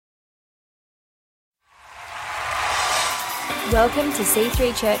Welcome to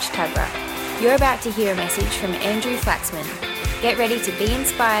C3 Church Tuggerah. You're about to hear a message from Andrew Flaxman. Get ready to be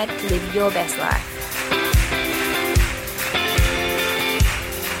inspired to live your best life.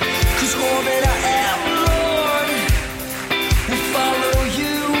 'Cause all that I am, Lord, will follow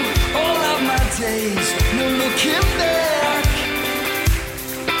you all of my days. No looking back.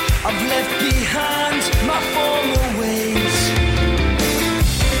 I've left behind my former ways.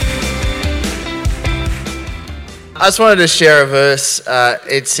 I just wanted to share a verse.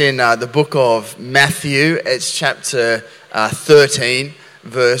 It's in the book of Matthew. It's chapter 13,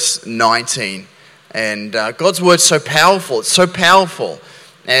 verse 19. And God's word's so powerful. It's so powerful.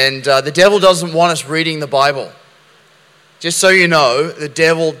 And the devil doesn't want us reading the Bible. Just so you know, the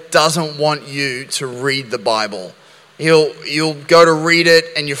devil doesn't want you to read the Bible. You'll go to read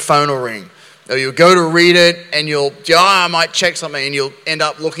it and your phone will ring. Or you'll go to read it and I might check something, and you'll end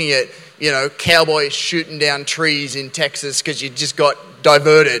up looking at cowboys shooting down trees in Texas because you just got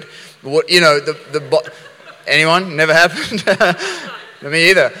diverted. Anyone? Never happened?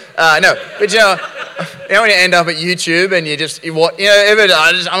 Me either. No, but when you end up at YouTube and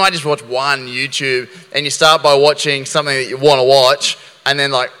I might just watch one YouTube, and you start by watching something that you want to watch, and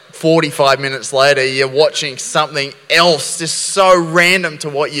then like 45 minutes later, you're watching something else just so random to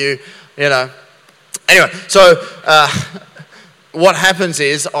what Anyway, so what happens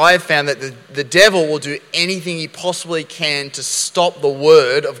is I've found that the devil will do anything he possibly can to stop the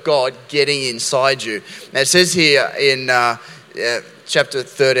word of God getting inside you. Now it says here in chapter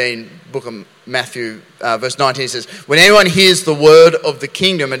 13, book of Matthew, verse 19, it says, "When anyone hears the word of the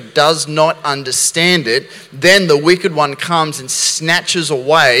kingdom and does not understand it, then the wicked one comes and snatches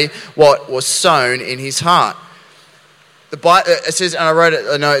away what was sown in his heart." It says, and I wrote it,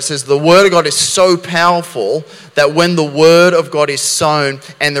 it says, the word of God is so powerful that when the word of God is sown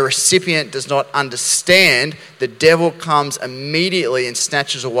and the recipient does not understand, the devil comes immediately and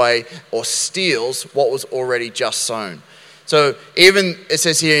snatches away or steals what was already just sown. So even, it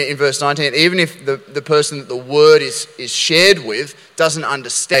says here in verse 19, even if the person that the word is shared with doesn't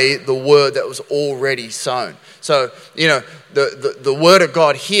understand the word that was already sown. So, the word of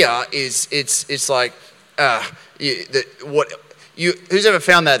God here is, it's like, who's ever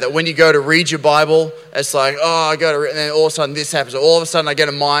found that when you go to read your Bible, it's like, I go to read, and then all of a sudden this happens. All of a sudden I get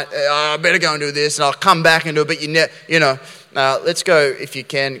a mind, I better go and do this, and I'll come back and do it. But let's go, if you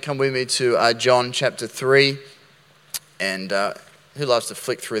can, come with me to John chapter 3. And who loves to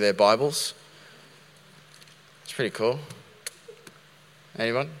flick through their Bibles? It's pretty cool.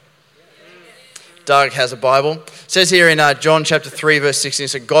 Anyone? Doug has a Bible. It says here in John chapter 3, verse 16,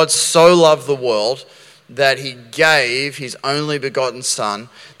 so God so loved the world that he gave his only begotten Son,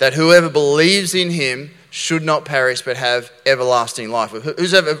 that whoever believes in him should not perish but have everlasting life.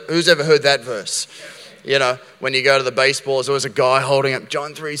 Who's ever heard that verse? When you go to the baseball, there's always a guy holding up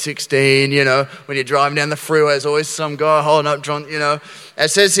John 3:16. When you're driving down the freeway, there's always some guy holding up John. It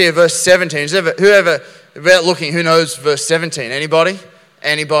says here, verse 17. Whoever, without looking, who knows verse 17? Anybody?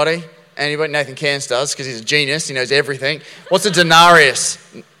 Nathan Cairns does, because he's a genius. He knows everything. What's a denarius?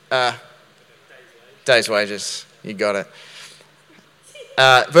 Day's wages. You got it.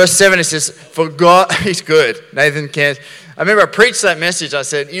 Verse 7, it says, for God, he's good. Nathan Cairns. I remember I preached that message. I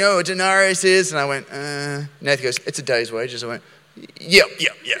said, what a denarius is? And I went, Nathan goes, it's a day's wages. I went, yeah,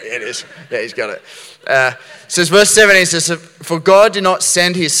 it is. Yeah, he's got it. It says, verse 17 says, for God did not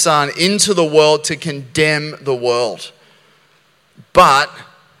send his Son into the world to condemn the world, but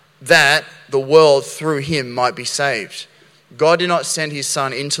that the world through him might be saved. God did not send his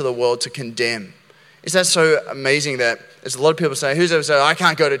Son into the world to condemn. Isn't that so amazing that there's a lot of people saying, who's ever said, I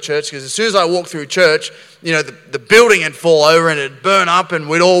can't go to church because as soon as I walk through church, the building would fall over and it'd burn up and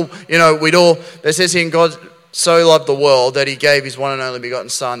it says here, God so loved the world that he gave his one and only begotten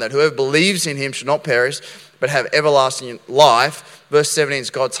Son, that whoever believes in him should not perish but have everlasting life. Verse 17 is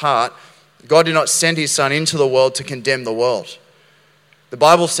God's heart. God did not send his Son into the world to condemn the world. The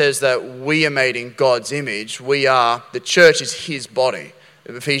Bible says that we are made in God's image. The church is his body.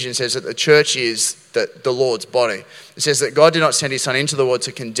 Ephesians says that the church is the Lord's body. It says that God did not send his Son into the world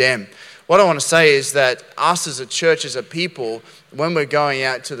to condemn. What I want to say is that us as a church, as a people, when we're going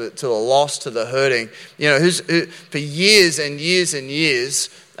out to the lost, to the hurting, for years and years and years,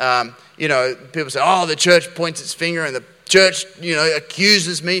 people say, the church points its finger and the church,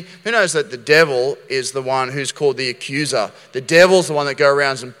 accuses me. Who knows that the devil is the one who's called the accuser? The devil's the one that goes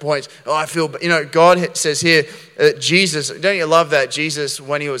around and points, I feel, God says here that Jesus, don't you love that? Jesus,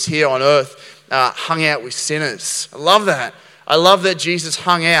 when he was here on earth, hung out with sinners. I love that. I love that Jesus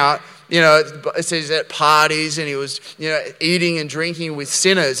hung out it says at parties, and he was, eating and drinking with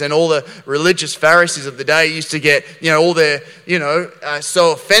sinners, and all the religious Pharisees of the day used to get, all their,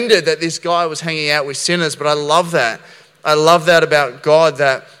 so offended that this guy was hanging out with sinners. But I love that. I love that about God,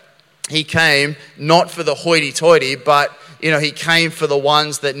 that he came not for the hoity-toity, but he came for the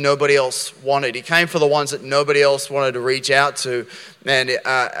ones that nobody else wanted. He came for the ones that nobody else wanted to reach out to. And it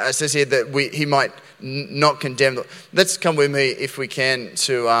says here that he might not condemn them. Let's come with me, if we can,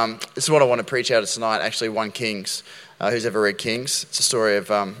 to this is what I want to preach out of tonight, actually 1 Kings. Who's ever read Kings? It's a story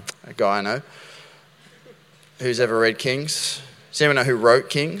of a guy I know. Who's ever read Kings? Does anyone know who wrote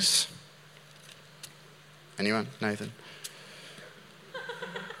Kings? Anyone? Nathan?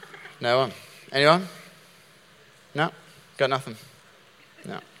 No one? Anyone? No? Got nothing?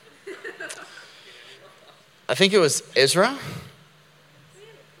 No. I think it was Ezra.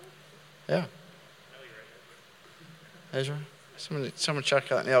 Yeah. Ezra? Someone check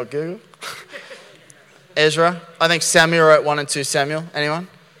that in the old Google. Ezra. I think Samuel wrote 1 and 2 Samuel. Anyone?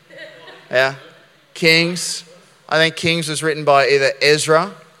 Yeah. Kings. I think Kings was written by either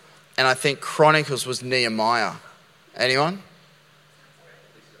Ezra, and I think Chronicles was Nehemiah. Anyone?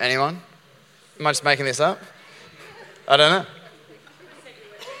 Anyone? Am I just making this up? I don't know.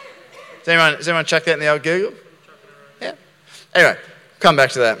 Does anyone check that in the old Google? Yeah. Anyway, come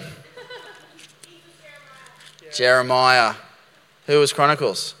back to that. Jeremiah. Who was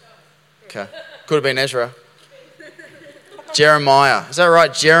Chronicles? Okay. Could have been Ezra. Jeremiah. Is that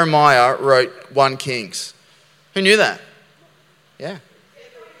right? Jeremiah wrote 1 Kings. Who knew that? Yeah.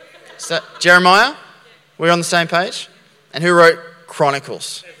 Is that Jeremiah? We're on the same page? And who wrote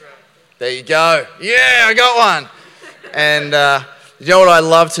Chronicles? There you go. Yeah, I got one. And you know what I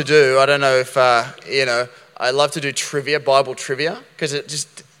love to do? I don't know if, I love to do trivia, Bible trivia, because it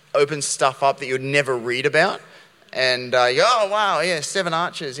just opens stuff up that you would never read about. And you go, oh, wow, yeah, 7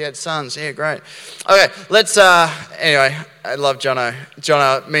 archers, he had sons. Yeah, great. Okay, let's, anyway, I love Jono.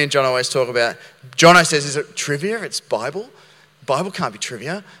 Me and Jono always talk about, Jono says, is it trivia? It's Bible? Bible can't be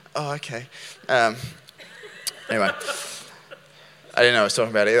trivia. Oh, okay. Anyway, I didn't know what I was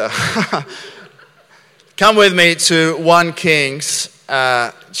talking about either. Come with me to 1 Kings,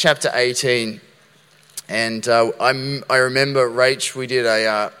 chapter 18. And I remember, Rach, we did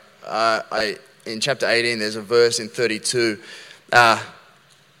in chapter 18, there's a verse in 33,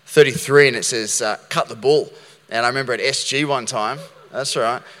 and it says, cut the bull. And I remember at SG one time, that's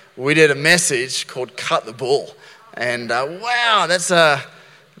right, we did a message called Cut the Bull. And wow, that's a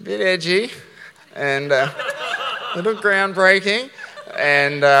bit edgy and a little groundbreaking.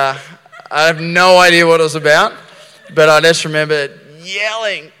 And I have no idea what it was about, but I just remember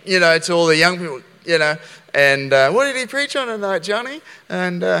yelling, to all the young people, and what did he preach on tonight, Johnny?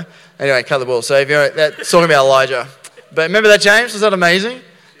 And anyway, cut the bull. So if that's talking about Elijah. But remember that, James? Was that amazing?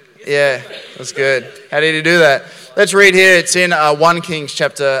 Yeah, that's good. How did he do that? Let's read here. It's in 1 Kings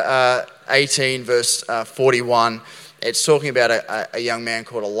chapter 18, verse 41. It's talking about a young man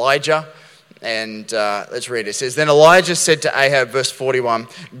called Elijah. And let's read it. It says, then Elijah said to Ahab, verse 41,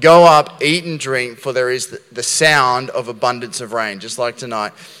 go up, eat and drink, for there is the sound of abundance of rain, just like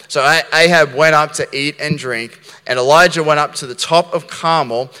tonight. So Ahab went up to eat and drink, and Elijah went up to the top of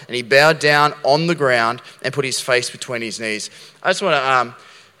Carmel, and he bowed down on the ground and put his face between his knees. I just want to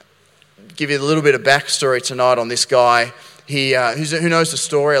give you a little bit of backstory tonight on this guy. Who knows the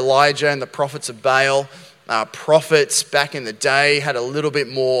story? Elijah and the prophets of Baal. Prophets back in the day had a little bit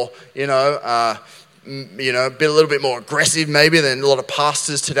more, a little bit more aggressive maybe than a lot of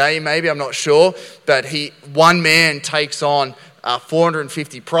pastors today. Maybe, I'm not sure, but one man takes on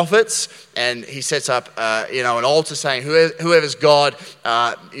 450 prophets, and he sets up, an altar saying, whoever's God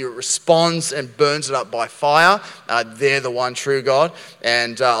responds and burns it up by fire. They're the one true God.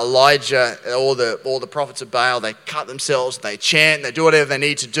 And Elijah, all the prophets of Baal, they cut themselves, they chant, they do whatever they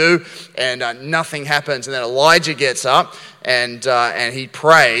need to do, and nothing happens. And then Elijah gets up and he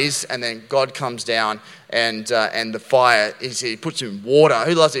prays, and then God comes down. And the fire, he puts in water.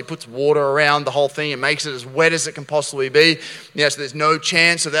 Who loves it? He puts water around the whole thing and makes it as wet as it can possibly be. So there's no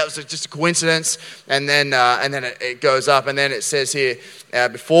chance. So that was just a coincidence. And then it goes up. And then it says here,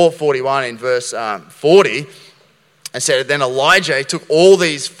 before 41 in verse 40, it said, then Elijah, he took all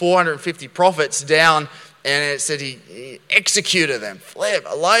these 450 prophets down, and it said he executed them.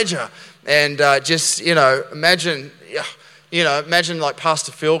 Elijah. And imagine imagine like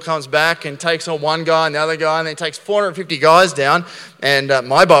Pastor Phil comes back and takes on one guy and the other guy, and then takes 450 guys down. And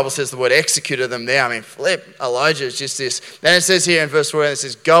my Bible says the word executed them there. I mean, flip, Elijah is just this. Then it says here in verse 4, it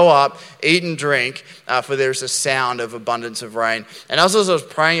says, go up, eat and drink, for there is a sound of abundance of rain. And as I was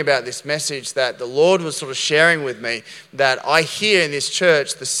praying about this message, that the Lord was sort of sharing with me that I hear in this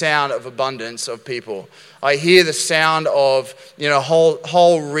church the sound of abundance of people. I hear the sound of,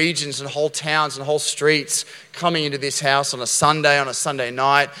 whole regions and whole towns and whole streets coming into this house on a Sunday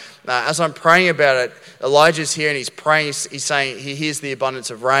night. As I'm praying about it, Elijah's here and he's praying, he's saying he hears the abundance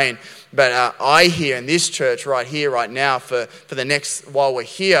of rain. But I hear in this church right here, right now, for the next, while we're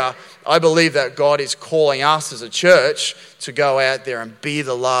here, I believe that God is calling us as a church to go out there and be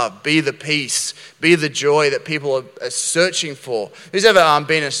the love, be the peace, be the joy that people are searching for. Who's ever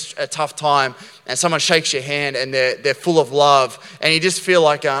been a tough time and someone shakes your hand and they're full of love and you just feel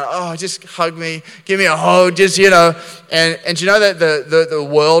like, just hug me, give me a hug, and you know that the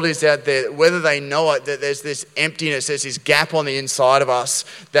world is out there, whether they know it, that there's this emptiness, there's this gap on the inside of us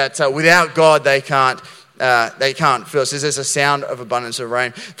that without God they can't feel. It says there's a sound of abundance of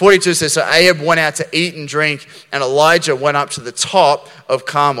rain. 42 says, so Ahab went out to eat and drink, and Elijah went up to the top of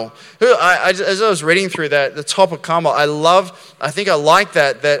Carmel. As I was reading through that, the top of Carmel, I like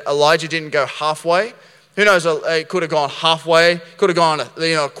that Elijah didn't go halfway. Who knows, he could have gone halfway, could have gone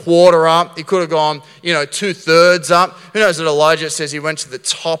a quarter up, he could have gone 2/3 up. Who knows that Elijah says he went to the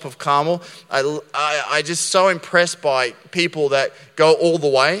top of Carmel. I just so impressed by people that go all the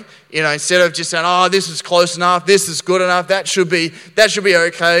way. Instead of just saying, this is close enough, this is good enough, that should be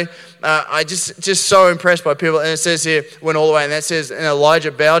okay. I just so impressed by people. And it says here, went all the way, and that says, and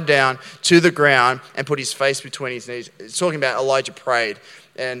Elijah bowed down to the ground and put his face between his knees. It's talking about Elijah prayed.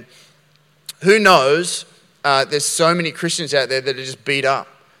 And who knows, there's so many Christians out there that are just beat up.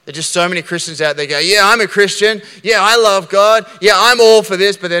 There's just so many Christians out there go, yeah, I'm a Christian. Yeah, I love God. Yeah, I'm all for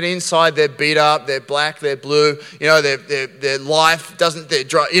this. But then inside they're beat up, they're black, they're blue. Their life doesn't,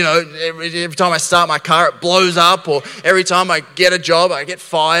 every time I start my car, it blows up. Or every time I get a job, I get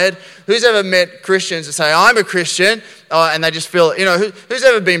fired. Who's ever met Christians that say, I'm a Christian, and they just feel, who's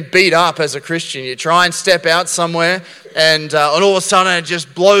ever been beat up as a Christian? You try and step out somewhere, and all of a sudden it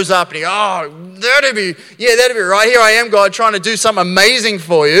just blows up, and you go, that'd be right. Here I am, God, trying to do something amazing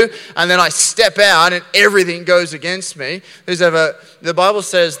for you, and then I step out, and everything goes against me. The Bible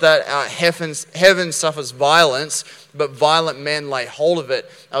says that heaven suffers violence, but violent men lay hold of it.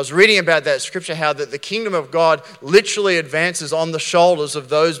 I was reading about that scripture, how that the kingdom of God literally advances on the shoulders of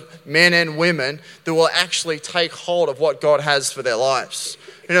those men and women that will actually take hold of what God has for their lives.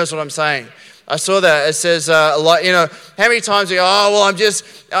 Who knows what I'm saying? I saw that. It says, how many times you go,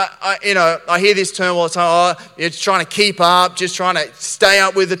 I hear this term all the time, you're trying to keep up, just trying to stay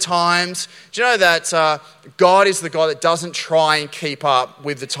up with the times. Do you know that God is the God that doesn't try and keep up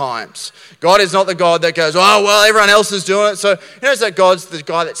with the times? God is not the God that goes, everyone else is doing it. So he knows that God's the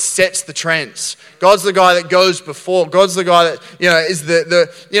guy that sets the trends. God's the guy that goes before. God's the guy that,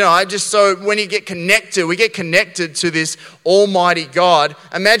 is when you get connected, we get connected to this almighty God.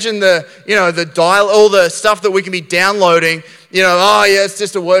 Imagine all the stuff that we can be downloading. It's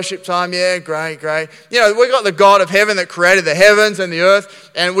just a worship time. Yeah, great. We got the God of heaven that created the heavens and the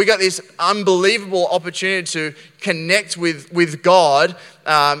earth, and we got this unbelievable opportunity to connect with God.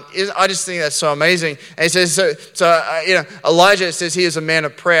 I just think that's so amazing. And it says, Elijah says he is a man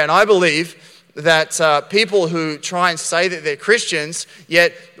of prayer, and I believe that people who try and say that they're Christians,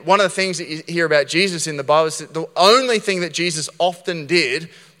 yet one of the things that you hear about Jesus in the Bible is that the only thing that Jesus often did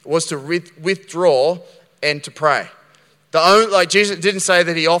was to withdraw and to pray. Jesus didn't say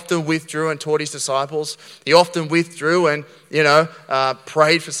that he often withdrew and taught his disciples. He often withdrew and,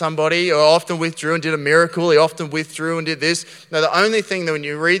 prayed for somebody, or often withdrew and did a miracle. He often withdrew and did this. No, the only thing that when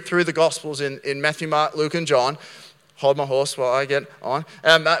you read through the Gospels in Matthew, Mark, Luke, and John, hold my horse while I get on.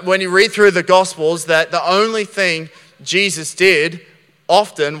 When you read through the Gospels, that the only thing Jesus did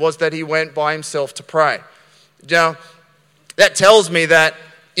often was that he went by himself to pray. Now, that tells me that,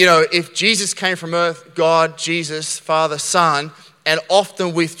 if Jesus came from earth, God, Jesus, Father, Son, and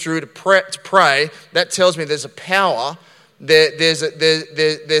often withdrew to pray, that tells me there's a power. There's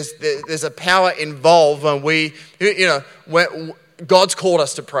a power involved when God's called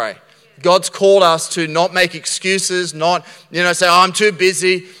us to pray. God's called us to not make excuses, not, say, I'm too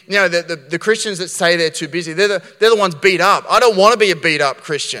busy. The Christians that say they're too busy, they're the ones beat up. I don't want to be a beat up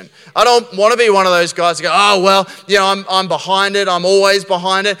Christian. I don't want to be one of those guys that go, I'm behind it. I'm always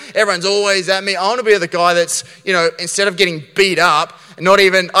behind it. Everyone's always at me. I want to be the guy that's, instead of getting beat up, I don't want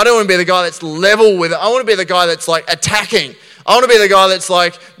to be the guy that's level with it. I want to be the guy that's like attacking. I want to be the guy that's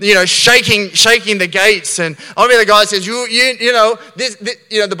like, shaking the gates. And I want to be the guy that says,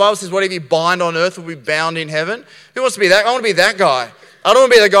 the Bible says, whatever you bind on earth will be bound in heaven. Who wants to be that? I want to be that guy. I don't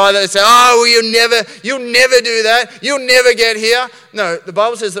want to be the guy that says, you'll never do that. You'll never get here. No, the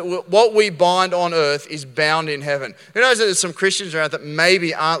Bible says that what we bind on earth is bound in heaven. Who knows that there's some Christians around that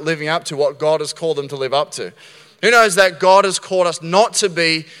maybe aren't living up to what God has called them to live up to? Who knows that God has called us not to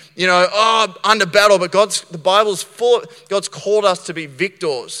be, under battle, but the Bible's full. God's called us to be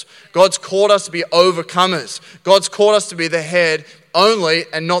victors. God's called us to be overcomers. God's called us to be the head only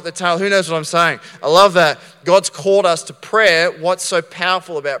and not the tail. Who knows what I'm saying? I love that. God's called us to prayer. What's so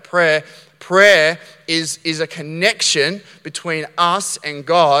powerful about prayer? Prayer is a connection between us and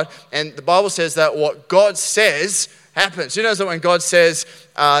God. And the Bible says that what God says happens. Who knows that when God says,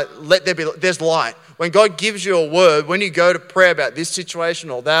 let there be, there's light. When God gives you a word, when you go to pray about this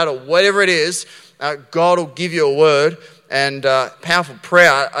situation or that or whatever it is, God will give you a word. And powerful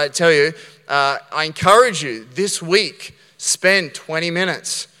prayer, I tell you, I encourage you this week, spend 20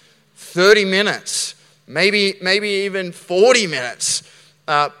 minutes, 30 minutes, maybe even 40 minutes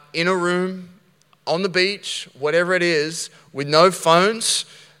in a room, on the beach, whatever it is, with no phones.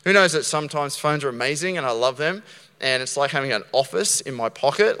 Who knows that sometimes phones are amazing and I love them. And it's like having an office in my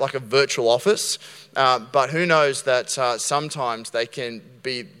pocket, like a virtual office. But who knows that sometimes they can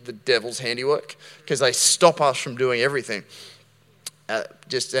be the devil's handiwork because they stop us from doing everything.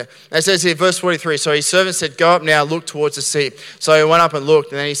 It says here, verse 43, so his servant said, go up now, look towards the sea. So he went up and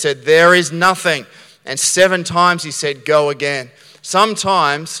looked, and then he said, there is nothing. And 7 times he said, go again.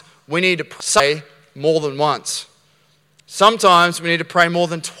 Sometimes we need to pray more than once. Sometimes we need to pray more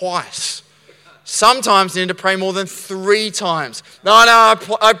than twice. Sometimes you need to pray more than 3 times.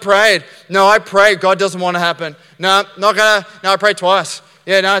 I prayed. No, I prayed. God doesn't want to happen. No, not gonna. No, I prayed twice.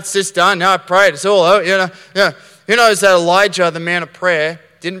 Yeah, no, it's just done. No, I prayed. It's all out. Yeah. Who knows that Elijah, the man of prayer,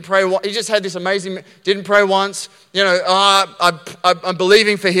 didn't pray. He just had this amazing. Didn't pray once. I'm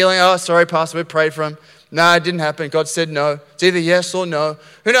believing for healing. Oh, sorry, Pastor, we prayed for him. No, it didn't happen. God said no. It's either yes or no.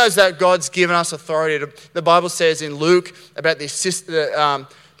 Who knows that God's given us authority? The Bible says in Luke about the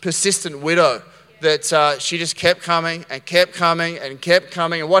persistent widow that she just kept coming and kept coming and kept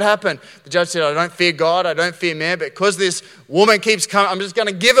coming. And what happened? The judge said, I don't fear God, I don't fear man, but because this woman keeps coming, I'm just going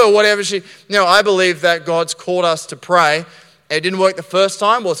to give her whatever she... I believe that God's called us to pray. It didn't work the first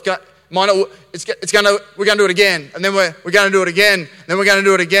time. Well, we're going to do it again. And then we're going to do it again. And then we're going to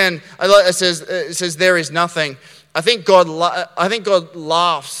do it again. It says there is nothing. I think God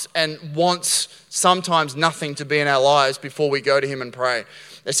laughs and wants sometimes nothing to be in our lives before we go to him and pray.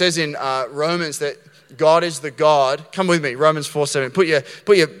 It says in Romans that God is the God. Come with me, Romans 4:7.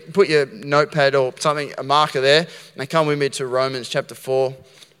 Put your notepad or something, a marker there, and come with me to Romans chapter 4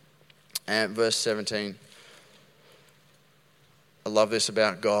 and verse 17. I love this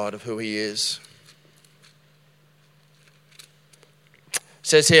about God, of who he is. It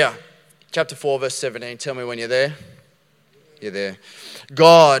says here, chapter 4, verse 17. Tell me when you're there. You're there.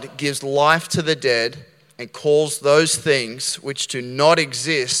 God gives life to the dead and calls those things which do not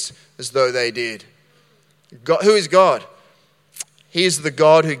exist as though they did. God, who is God? He is the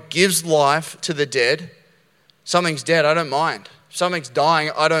God who gives life to the dead. Something's dead, I don't mind. If something's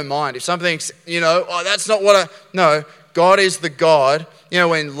dying, I don't mind. If something's, that's not what No, God is the God.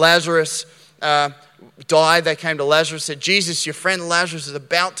 When Lazarus died, they came to Lazarus and said, Jesus, your friend Lazarus is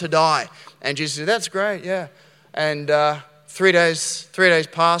about to die. And Jesus said, that's great, yeah. And 3 days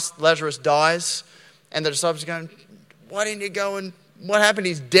passed, Lazarus dies. And the disciples are going, why didn't you go and what happened?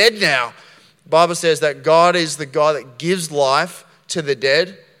 He's dead now. The Bible says that God is the God that gives life to the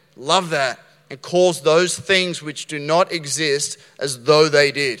dead. Love that. And calls those things which do not exist as though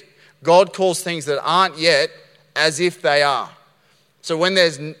they did. God calls things that aren't yet as if they are. So when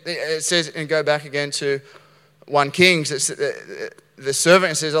it says, and go back again to 1 Kings, the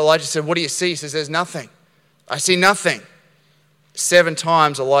servant says, Elijah said, what do you see? He says, there's nothing. I see nothing. 7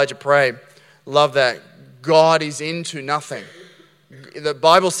 times Elijah prayed. Love that. God is into nothing. The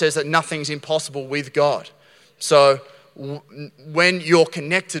Bible says that nothing's impossible with God. So when you're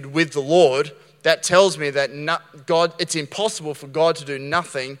connected with the Lord, that tells me that it's impossible for God to do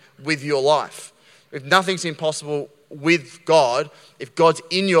nothing with your life. If nothing's impossible with God, if God's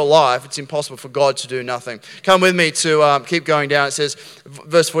in your life, it's impossible for God to do nothing. Come with me to keep going down. It says,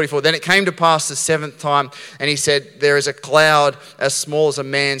 verse 44, then it came to pass the 7th time, and he said, there is a cloud as small as a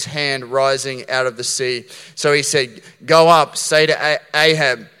man's hand rising out of the sea. So he said, go up, say to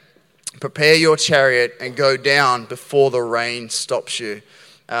Ahab, prepare your chariot and go down before the rain stops you.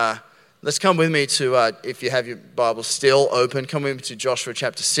 Let's come with me to, if you have your Bible still open, come with me to Joshua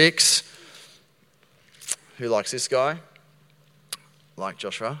chapter 6. Who likes this guy? like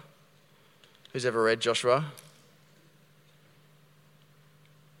Joshua? Who's ever read Joshua?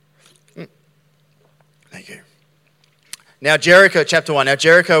 Thank you. Now Jericho, chapter 1. Now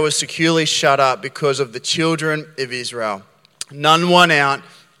Jericho was securely shut up because of the children of Israel. None went out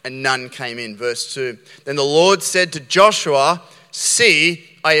and none came in. Verse 2. Then the Lord said to Joshua, see,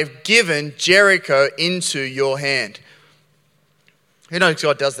 I have given Jericho into your hand. Who knows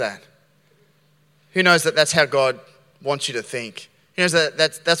God does that? Who knows that that's how God wants you to think? Who knows that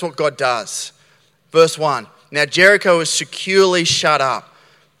that's what God does? Verse 1. Now Jericho was securely shut up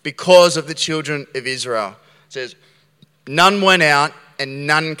because of the children of Israel. It says, none went out and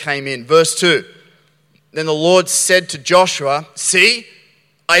none came in. Verse 2. Then the Lord said to Joshua, see,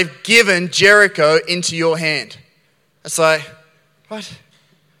 I've given Jericho into your hand. It's like, what?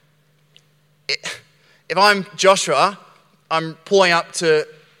 If I'm Joshua, I'm pulling up to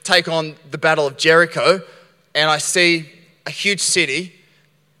take on the battle of Jericho, and I see a huge city,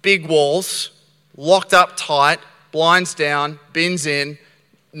 big walls, locked up tight, blinds down, bins in,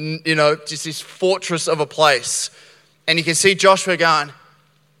 just this fortress of a place. And you can see Joshua going,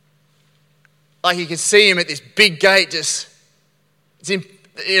 like you can see him at this big gate,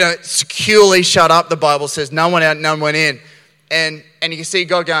 securely shut up, the Bible says. None went out, none went in. And you can see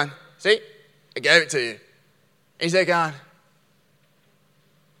God going, see, I gave it to you. And he's there going,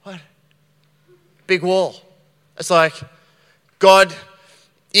 what? Big wall. It's like, God,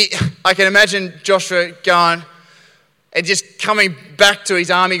 I can imagine Joshua going and just coming back to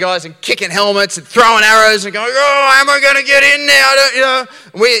his army guys and kicking helmets and throwing arrows and going, oh, am I going to get in now?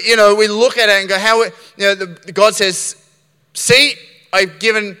 We look at it and go, God says, see, I've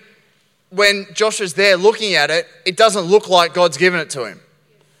given, when Joshua's there looking at it, it doesn't look like God's given it to him.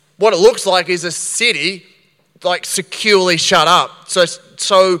 What it looks like is a city like securely shut up. So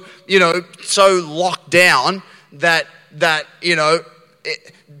locked down that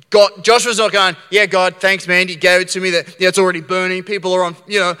Joshua's not going, yeah, God, thanks, man, you gave it to me. It's already burning. People are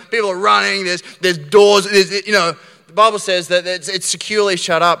running. There's doors. The Bible says that it's securely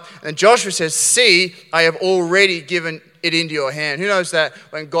shut up. And Joshua says, see, I have already given it into your hand. Who knows that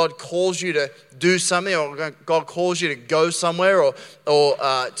when God calls you to do something, or God calls you to go somewhere, or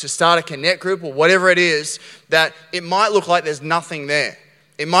to start a connect group, or whatever it is, that it might look like there's nothing there.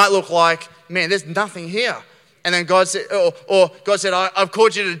 It might look like, man, there's nothing here. And then God said, God said, I've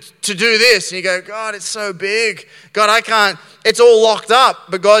called you to do this. And you go, God, it's so big. God, I can't. It's all locked up.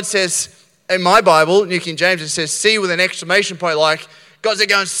 But God says, in my Bible, New King James, it says, see with an exclamation point, like God's there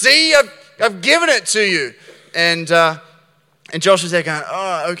going, see, I've given it to you. And Joshua's there going,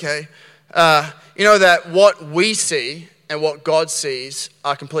 oh, okay. That what we see and what God sees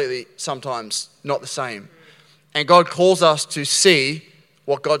are completely sometimes not the same. And God calls us to see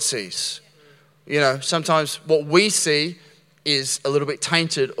what God sees. Sometimes what we see is a little bit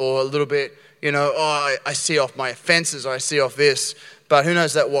tainted, or a little bit, I see off my offenses, or I see off this. But who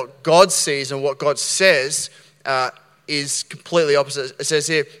knows that what God sees and what God says is completely opposite. It says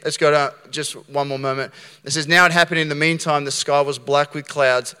here, let's go to just one more moment. It says, now it happened in the meantime, the sky was black with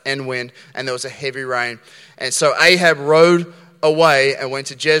clouds and wind, and there was a heavy rain. And so Ahab rode away and went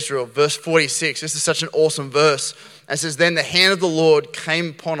to Jezreel. Verse 46, this is such an awesome verse. And it says, then the hand of the Lord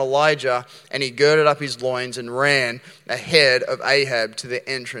came upon Elijah, and he girded up his loins and ran ahead of Ahab to the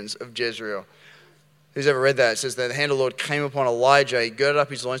entrance of Jezreel. Who's ever read that? It says that the hand of the Lord came upon Elijah, he girded up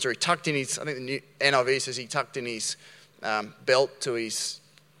his loins, or he tucked in his, I think the new NIV says he tucked in his belt to his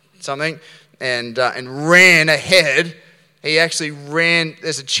something, and ran ahead. He actually ran,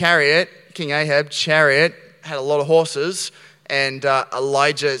 there's a chariot, King Ahab chariot, had a lot of horses, and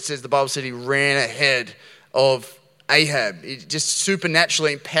Elijah, it says the Bible said he ran ahead of Ahab. He just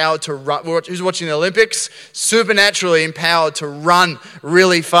supernaturally empowered to run. Who's watching the Olympics? Supernaturally empowered to run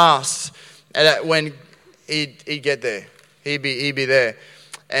really fast. And when he'd get there, he'd be there.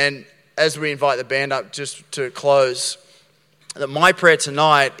 And as we invite the band up, just to close, that my prayer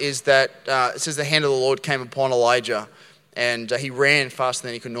tonight is that it says the hand of the Lord came upon Elijah, and he ran faster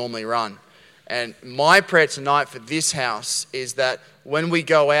than he could normally run. And my prayer tonight for this house is that when we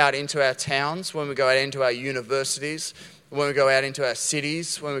go out into our towns, when we go out into our universities, when we go out into our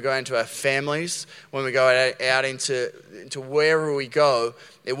cities, when we go into our families, when we go out into wherever we go,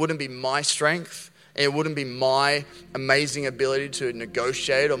 it wouldn't be my strength, it wouldn't be my amazing ability to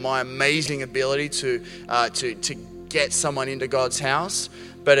negotiate, or my amazing ability to get someone into God's house,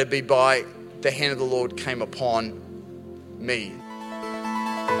 but it'd be by the hand of the Lord came upon me.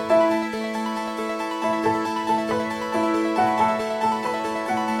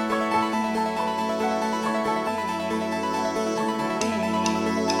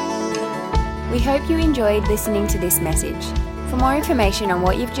 We hope you enjoyed listening to this message. For more information on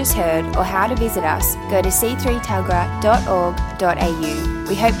what you've just heard or how to visit us, go to c3tuggerah.org.au.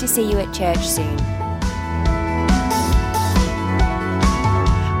 We hope to see you at church soon.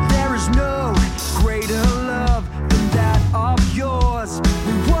 There is no greater love than that of yours.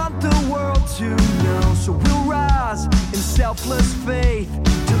 We want the world to know, so we'll rise in selfless faith.